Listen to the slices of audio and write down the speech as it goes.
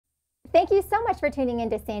Thank you so much for tuning in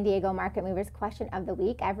to San Diego Market Movers Question of the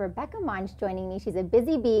Week. I have Rebecca Monge joining me. She's a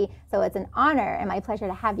busy bee, so it's an honor and my pleasure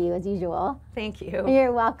to have you as usual. Thank you.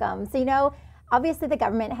 You're welcome. So, obviously the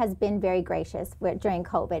government has been very gracious during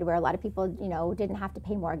COVID, where a lot of people, didn't have to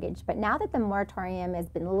pay mortgage. But now that the moratorium has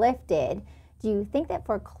been lifted, do you think that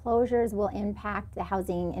foreclosures will impact the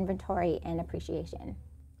housing inventory and appreciation?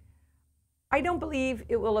 I don't believe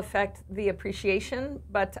it will affect the appreciation,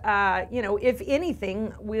 but if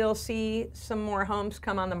anything, we'll see some more homes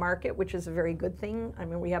come on the market, which is a very good thing. I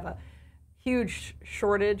mean, we have a huge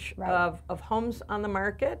shortage of homes on the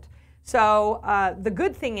market. So the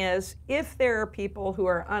good thing is, if there are people who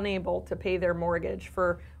are unable to pay their mortgage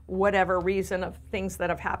for whatever reason of things that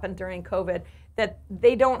have happened during COVID, that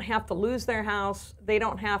they don't have to lose their house, they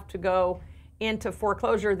don't have to go into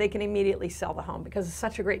foreclosure, they can immediately sell the home because it's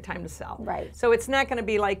such a great time to sell. Right. So it's not going to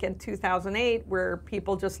be like in 2008 where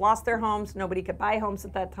people just lost their homes, nobody could buy homes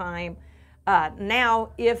at that time.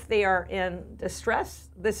 Now, if they are in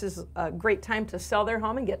distress, this is a great time to sell their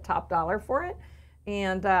home and get top dollar for it.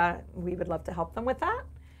 And we would love to help them with that.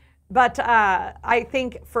 But I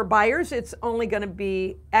think for buyers, it's only going to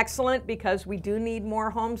be excellent because we do need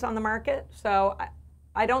more homes on the market. So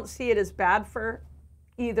I don't see it as bad for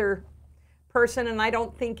either person, and I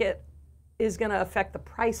don't think it is going to affect the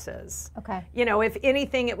prices. Okay. If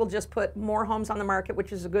anything, it will just put more homes on the market,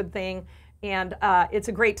 which is a good thing. And it's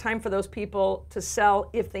a great time for those people to sell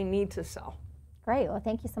if they need to sell. Great. Well,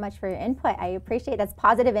 thank you so much for your input. I appreciate that's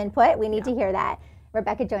positive input. We need to hear that.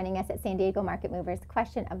 Rebecca joining us at San Diego Market Movers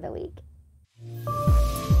Question of the Week.